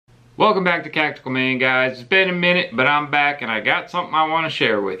Welcome back to CACTICALMAIN, guys. It's been a minute, but I'm back and I got something I want to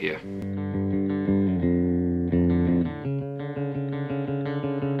share with you.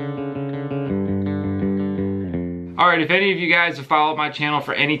 Alright, if any of you guys have followed my channel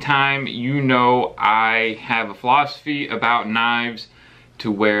for any time, you know I have a philosophy about knives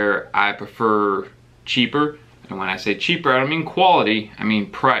to where I prefer cheaper. And when I say cheaper, I don't mean quality, I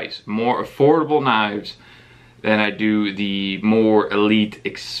mean price. More affordable knives than I do the more elite,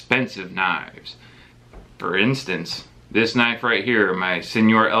 expensive knives. For instance, this knife right here, my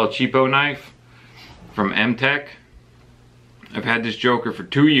Senor El Cheapo knife from M-Tech. I've had this joker for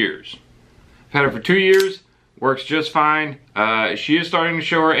 2 years. I've had it for 2 years, works just fine. She is starting to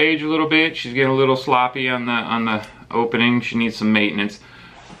show her age a little bit. She's getting a little sloppy on the opening. She needs some maintenance.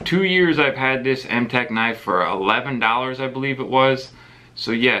 2 years I've had this M-Tech knife for $11, I believe it was. So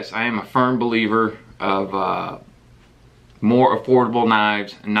yes, I am a firm believer of more affordable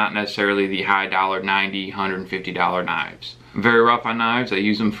knives, and not necessarily the high dollar $90, $150 knives. I'm very rough on knives. I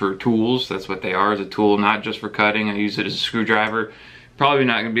use them for tools. That's what they are, as a tool, not just for cutting. I use it as a screwdriver. Probably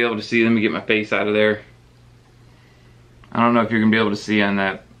not going to be able to see them. Get my face out of there. I don't know if you're going to be able to see on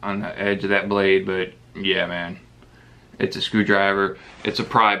the edge of that blade, but yeah, man. It's a screwdriver. It's a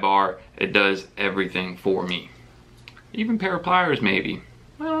pry bar. It does everything for me. Even a pair of pliers, maybe.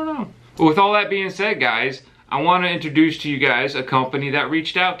 I don't know. But with all that being said, guys, I want to introduce to you guys a company that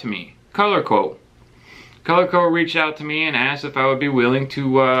reached out to me. Kolour. Kolour reached out to me and asked if I would be willing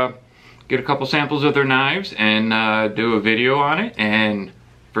to get a couple samples of their knives and do a video on it. And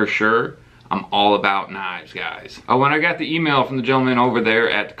for sure, I'm all about knives, guys. When I got the email from the gentleman over there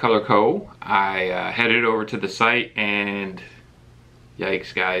at Kolour, I headed over to the site, and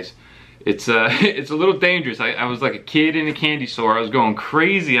yikes, guys. It's a little dangerous. I was like a kid in a candy store. I was going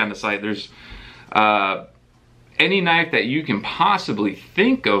crazy on the site. There's any knife that you can possibly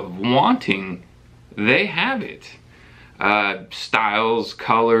think of wanting, they have it. Styles,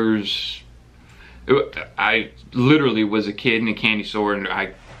 colors. I literally was a kid in a candy store, and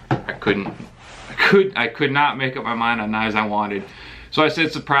I could not make up my mind on knives I wanted. So I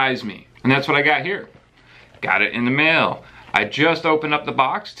said, surprise me. And that's what I got here. Got it in the mail. I just opened up the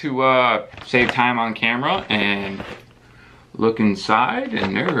box to save time on camera and look inside,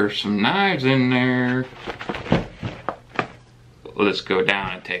 and there are some knives in there. Let's go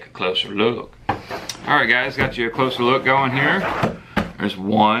down and take a closer look. Alright, guys, got you a closer look going here. There's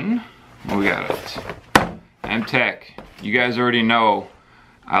one. We got it. M-Tech. You guys already know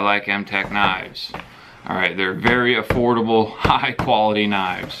I like M-Tech knives. Alright, they're very affordable, high quality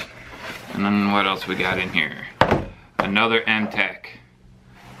knives. And then what else we got in here? Another M-Tech.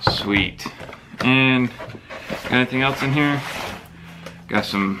 Sweet. And got anything else in here? Got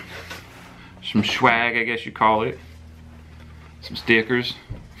some swag, I guess you call it. Some stickers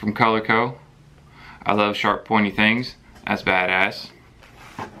from Kolour. I love sharp, pointy things. That's badass.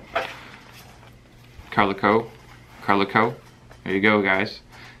 Kolour. There you go, guys.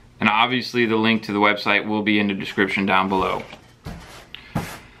 And obviously the link to the website will be in the description down below.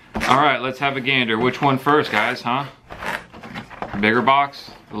 Alright, let's have a gander. Which one first, guys, huh? Bigger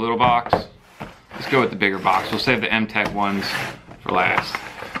box? The little box? Let's go with the bigger box. We'll save the M-Tech ones for last.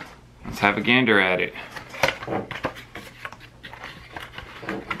 Let's have a gander at it.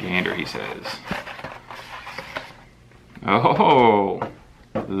 Gander, he says. Oh,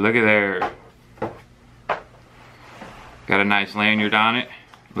 look at there. Got a nice lanyard on it.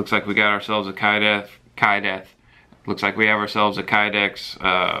 Looks like we got ourselves a Kydex. Looks like we have ourselves a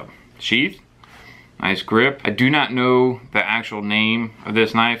Kydex sheath. Nice grip. I do not know the actual name of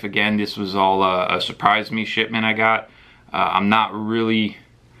this knife. Again, this was all a surprise me shipment I got. I'm not really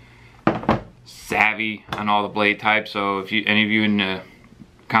savvy on all the blade types, so if any of you in the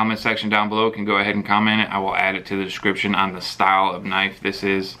comment section down below can go ahead and comment it, I will add it to the description on the style of knife this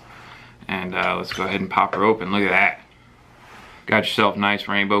is. And let's go ahead and pop her open. Look at that. Got yourself nice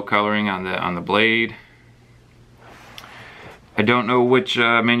rainbow coloring on the blade. I don't know which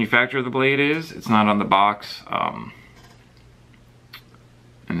manufacturer the blade is. It's not on the box, and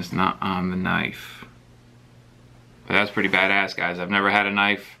it's not on the knife. But that's pretty badass, guys. I've never had a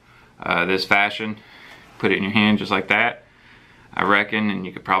knife this fashion. Put it in your hand just like that, I reckon, and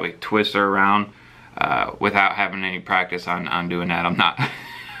you could probably twist her around without having any practice on doing that. I'm not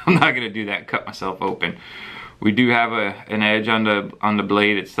gonna do that and cut myself open. We do have an edge on the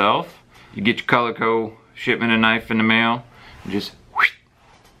blade itself. You get your Kolour shipment of knife in the mail. Just whoosh,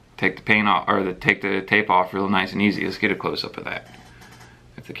 take the paint off, or take the tape off real nice and easy. Let's get a close up of that,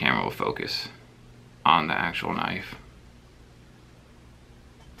 if the camera will focus on the actual knife.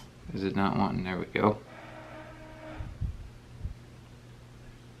 Is it not wanting? There we go.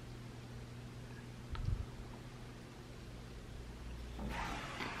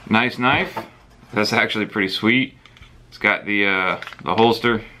 Nice knife. That's actually pretty sweet. It's got the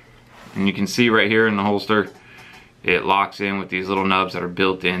holster, and you can see right here in the holster, it locks in with these little nubs that are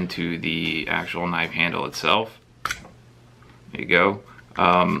built into the actual knife handle itself. There you go.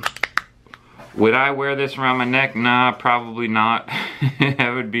 Would I wear this around my neck? Nah, probably not.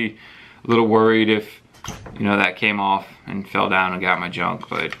 I would be a little worried if, you know, that came off and fell down and got my junk,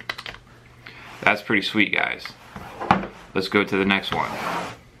 but that's pretty sweet, guys. Let's go to the next one.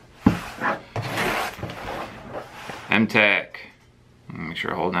 M-Tech. Make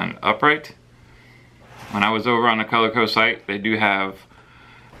sure I hold down upright. When I was over on the Kolour site, they do have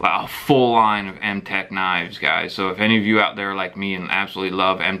a full line of M-Tech knives, guys. So if any of you out there like me and absolutely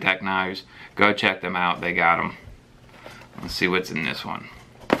love M-Tech knives, go check them out. They got them. Let's see what's in this one.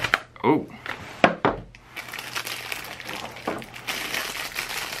 Oh.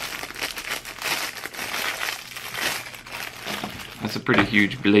 That's a pretty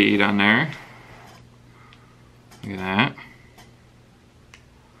huge blade on there. Look at that.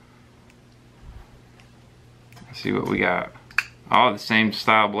 Let's see what we got. Oh, the same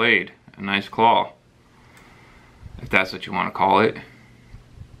style blade. A nice claw, if that's what you want to call it.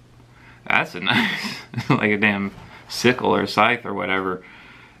 That's a nice, like a damn sickle or scythe or whatever.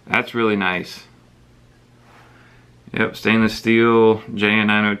 That's really nice. Yep, stainless steel,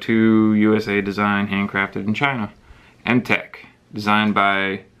 JN902, USA design, handcrafted in China. M-Tech, designed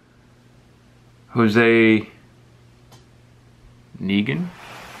by Jose Negan.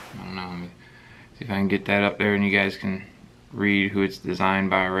 I don't know, let me see if I can get that up there and you guys can read who it's designed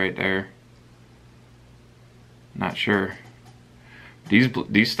by right there. Not sure.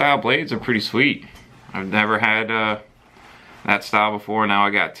 These style blades are pretty sweet. I've never had that style before. Now I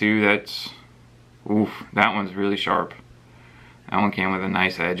got two. That's, oof, that one's really sharp. That one came with a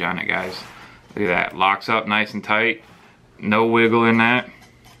nice edge on it, guys. Look at that. Locks up nice and tight. No wiggle in that.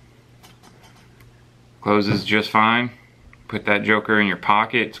 Closes just fine. Put that joker in your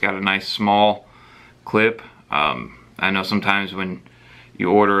pocket. It's got a nice small clip. I know sometimes when you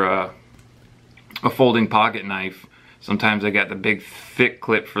order a folding pocket knife, sometimes they got the big thick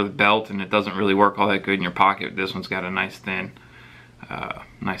clip for the belt and it doesn't really work all that good in your pocket. This one's got a nice thin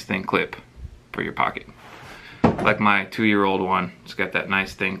clip for your pocket. Like my 2-year-old one, it's got that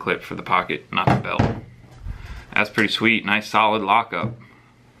nice thin clip for the pocket, not the belt. That's pretty sweet. Nice solid lockup.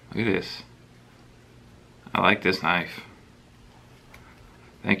 Look at this. I like this knife.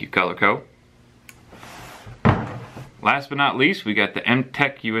 Thank you, Kolour Co. Last but not least, we got the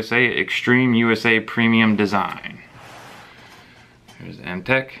M-Tech USA Extreme USA Premium Design. There's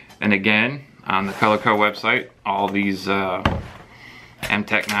M-Tech. And again, on the Kolour Co website, all these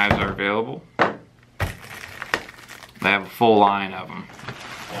M-Tech knives are available. They have a full line of them.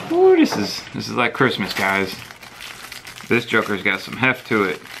 Ooh, this is like Christmas, guys. This joker's got some heft to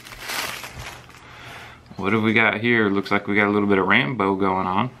it. What have we got here? Looks like we got a little bit of Rambo going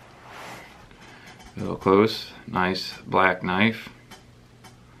on. A little close. Nice black knife.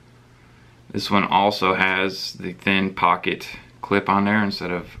 This one also has the thin pocket clip on there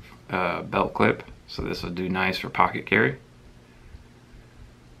instead of belt clip. So this will do nice for pocket carry.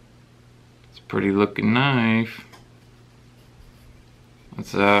 It's a pretty looking knife.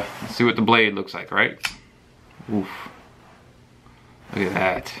 Let's see what the blade looks like, right? Oof. Look at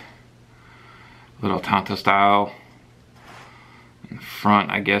that. Little Tonto style. In the front,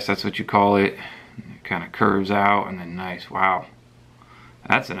 I guess that's what you call it. It kind of curves out and then nice. Wow.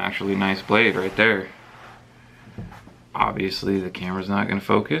 That's an actually nice blade right there. Obviously the camera's not going to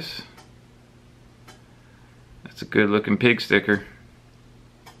focus. That's a good looking pig sticker.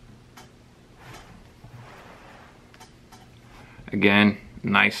 Again,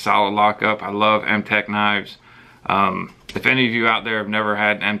 nice solid lockup. I love M-Tech knives. If any of you out there have never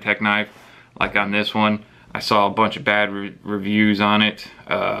had an M-Tech knife, like on this one, I saw a bunch of bad reviews on it,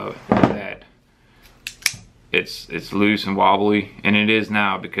 that it's loose and wobbly, and it is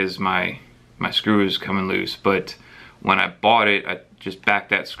now because my screw is coming loose. But when I bought it, I just backed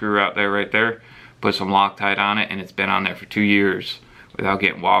that screw out there right there, put some Loctite on it, and it's been on there for 2 years without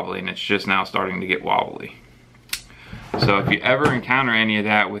getting wobbly, and it's just now starting to get wobbly. So if you ever encounter any of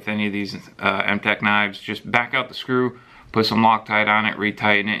that with any of these M-Tech knives, just back out the screw, put some Loctite on it,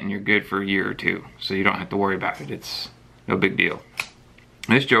 retighten it, and you're good for a year or two. So you don't have to worry about it. It's no big deal.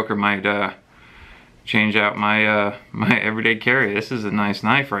 This joker might change out my my everyday carry. This is a nice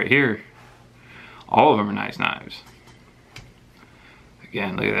knife right here. All of them are nice knives.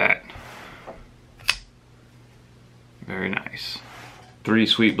 Again, look at that. Very nice. 3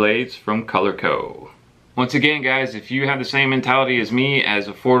 sweet blades from Kolour Co. Once again, guys, if you have the same mentality as me, as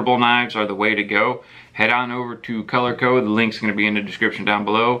affordable knives are the way to go, head on over to Kolour. The link's going to be in the description down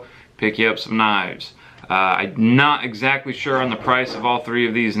below. Pick you up some knives. I'm not exactly sure on the price of all three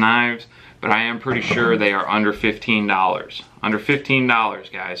of these knives, but I am pretty sure they are under $15. Under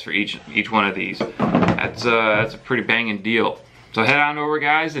 $15, guys, for each one of these. That's a pretty banging deal. So head on over,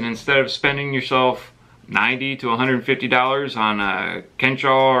 guys, and instead of spending yourself $90 to $150 on a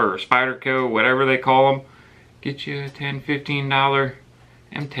Kenshaw or Spyderco, whatever they call them, get you a $10, $15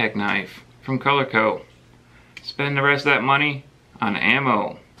 M-Tech knife from Kolour. Spend the rest of that money on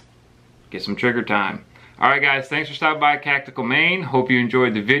ammo. Get some trigger time. Alright, guys, thanks for stopping by Tactical Main. Hope you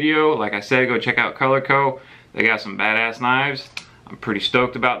enjoyed the video. Like I said, go check out Kolour. They got some badass knives. I'm pretty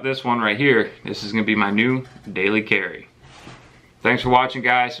stoked about this one right here. This is going to be my new daily carry. Thanks for watching,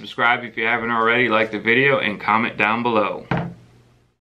 guys. Subscribe if you haven't already, like the video, and comment down below.